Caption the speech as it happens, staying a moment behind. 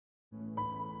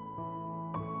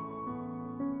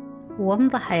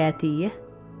ومضة حياتية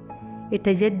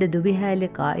يتجدد بها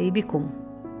لقائي بكم،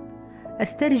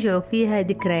 أسترجع فيها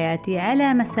ذكرياتي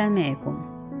على مسامعكم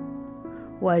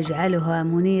وأجعلها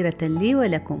منيرة لي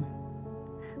ولكم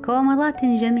كومضات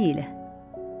جميلة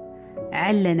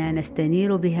علنا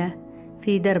نستنير بها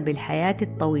في درب الحياة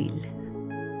الطويل.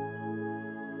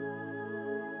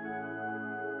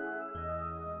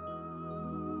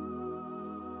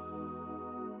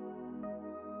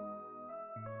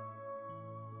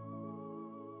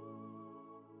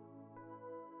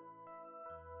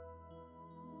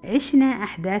 عشنا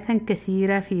أحداثا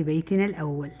كثيرة في بيتنا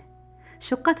الأول،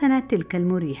 شقتنا تلك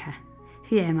المريحة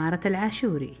في عمارة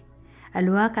العاشوري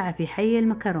الواقعة في حي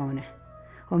المكرونة.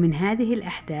 ومن هذه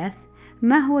الأحداث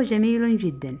ما هو جميل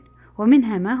جدا،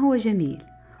 ومنها ما هو جميل،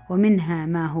 ومنها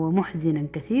ما هو محزنا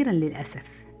كثيرا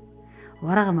للأسف.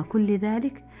 ورغم كل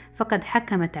ذلك فقد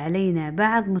حكمت علينا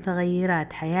بعض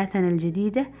متغيرات حياتنا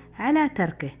الجديدة على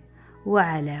تركه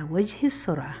وعلى وجه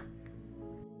السرعة.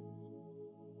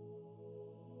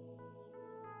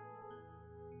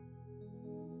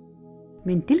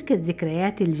 من تلك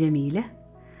الذكريات الجميلة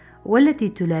والتي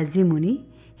تلازمني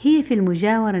هي في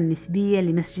المجاورة النسبية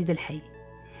لمسجد الحي،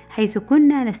 حيث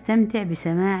كنا نستمتع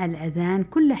بسماع الأذان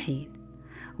كل حين،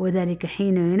 وذلك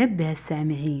حين ينبه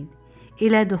السامعين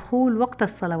إلى دخول وقت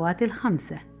الصلوات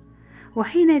الخمسة،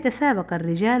 وحين يتسابق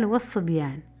الرجال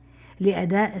والصبيان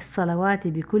لأداء الصلوات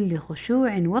بكل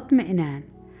خشوع واطمئنان،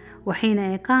 وحين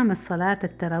إقامة صلاة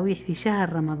التراويح في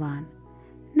شهر رمضان.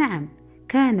 نعم،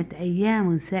 كانت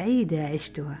أيام سعيدة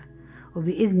عشتها،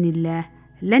 وبإذن الله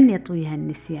لن يطويها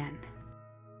النسيان.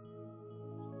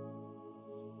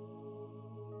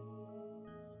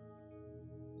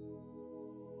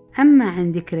 أما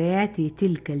عن ذكرياتي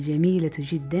تلك الجميلة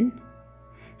جدا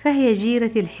فهي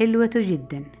جيرتي الحلوة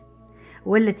جدا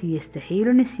والتي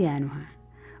يستحيل نسيانها،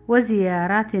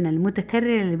 وزياراتنا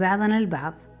المتكررة لبعضنا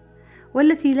البعض،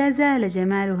 والتي لا زال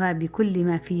جمالها بكل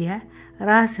ما فيها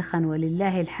راسخا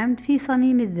ولله الحمد في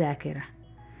صميم الذاكرة.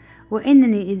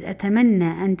 وإنني إذ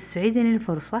أتمنى أن تسعدني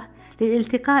الفرصة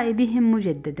للالتقاء بهم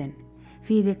مجددا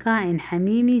في لقاء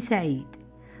حميمي سعيد،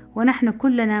 ونحن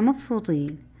كلنا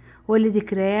مبسوطين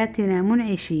ولذكرياتنا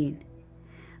منعشين،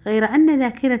 غير أن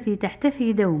ذاكرتي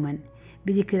تحتفي دوما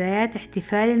بذكريات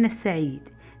احتفالنا السعيد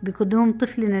بقدوم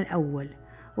طفلنا الأول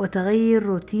وتغير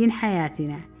روتين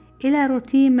حياتنا إلى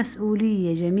روتين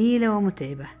مسؤولية جميلة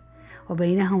ومتعبة،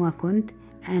 وبينهما كنت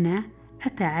أنا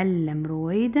أتعلم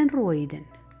رويدا رويدا.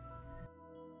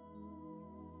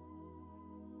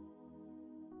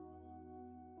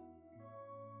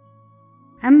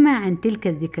 أما عن تلك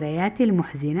الذكريات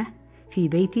المحزنة في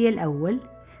بيتي الأول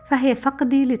فهي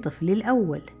فقدي لطفلي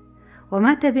الأول،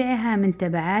 وما تبعها من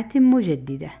تبعات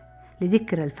مجددة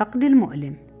لذكرى الفقد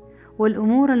المؤلم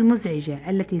والأمور المزعجة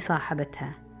التي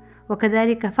صاحبتها،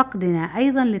 وكذلك فقدنا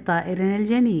أيضا لطائرنا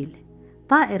الجميل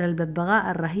طائر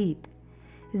الببغاء الرهيب،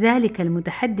 ذلك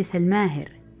المتحدث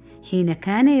الماهر، حين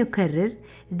كان يكرر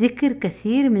ذكر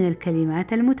كثير من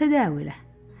الكلمات المتداولة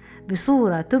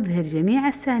بصورة تبهر جميع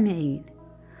السامعين.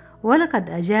 ولقد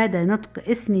أجاد نطق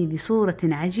اسمي بصورة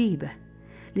عجيبة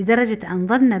لدرجة أن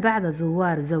ظن بعض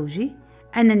زوار زوجي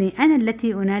أنني أنا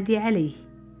التي أنادي عليه،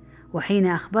 وحين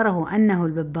أخبره أنه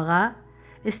الببغاء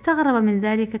استغرب من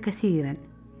ذلك كثيرا،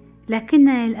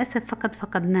 لكننا للأسف فقد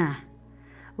فقدناه،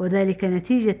 وذلك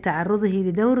نتيجة تعرضه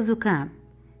لدور زكام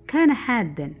كان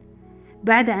حادا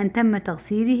بعد أن تم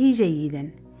تغسيله جيدا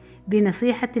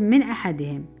بنصيحة من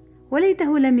أحدهم،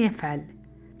 وليته لم يفعل،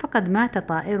 فقد مات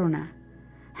طائرنا،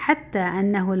 حتى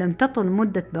أنه لم تطل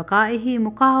مدة بقائه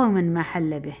مقاوما ما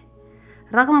حل به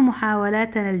رغم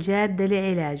محاولاتنا الجادة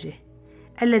لعلاجه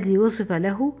الذي وصف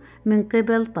له من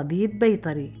قبل طبيب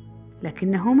بيطري،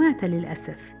 لكنه مات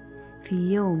للأسف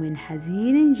في يوم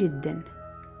حزين جدا.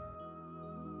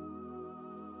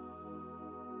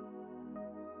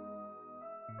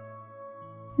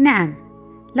 نعم،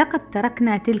 لقد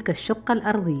تركنا تلك الشقة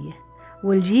الأرضية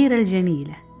والجيرة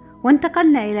الجميلة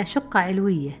وانتقلنا إلى شقة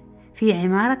علوية في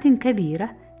عمارة كبيرة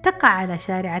تقع على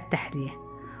شارع التحرية،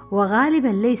 وغالبا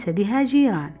ليس بها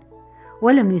جيران،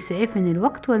 ولم يسعفني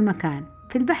الوقت والمكان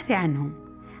في البحث عنهم،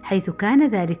 حيث كان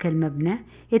ذلك المبنى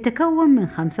يتكون من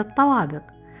 5 طوابق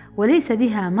وليس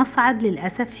بها مصعد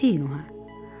للأسف حينها.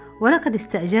 ولقد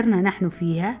استأجرنا نحن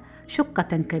فيها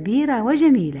شقة كبيرة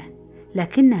وجميلة،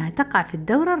 لكنها تقع في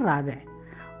الدور الرابع،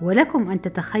 ولكم أن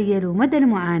تتخيلوا مدى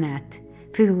المعاناة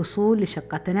في الوصول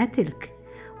لشقتنا تلك،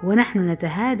 ونحن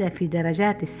نتهادى في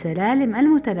درجات السلالم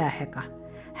المتلاحقة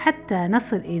حتى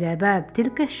نصل إلى باب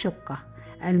تلك الشقة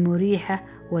المريحة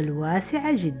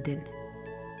والواسعة جدا.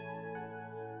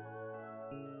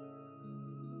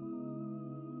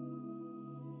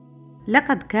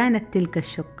 لقد كانت تلك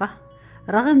الشقة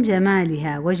رغم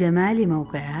جمالها وجمال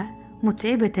موقعها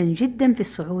متعبة جدا في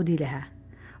الصعود لها،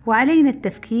 وعلينا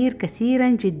التفكير كثيرا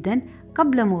جدا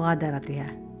قبل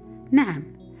مغادرتها. نعم،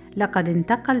 لقد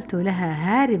انتقلت لها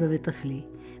هاربة بطفلي،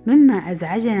 مما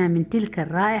أزعجنا من تلك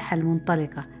الرائحة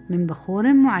المنطلقة من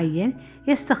بخور معين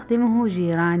يستخدمه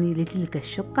جيراني لتلك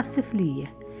الشقة السفلية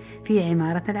في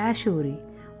عمارة العاشوري.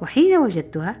 وحين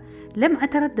وجدتها لم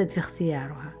أتردد في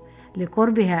اختيارها،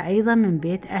 لقربها أيضا من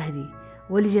بيت أهلي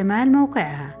ولجمال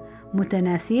موقعها،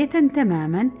 متناسية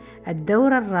تماما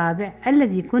الدور الرابع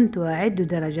الذي كنت أعد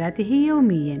درجاته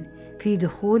يوميا في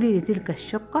دخولي لتلك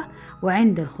الشقة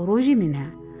وعند الخروج منها.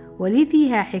 ولي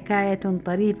فيها حكاية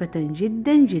طريفة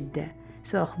جدا جدا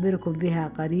سأخبركم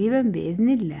بها قريبا بإذن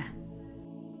الله.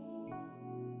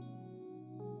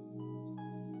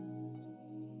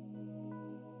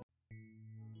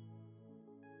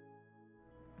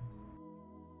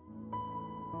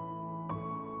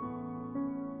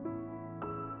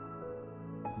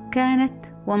 كانت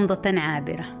ومضة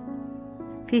عابرة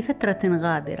في فترة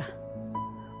غابرة،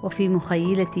 وفي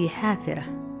مخيلتي حافرة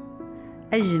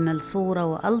أجمل صورة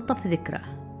وألطف ذكرى،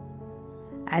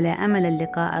 على أمل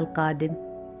اللقاء القادم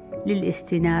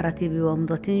للاستنارة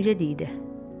بومضة جديدة.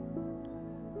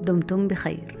 دمتم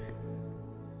بخير.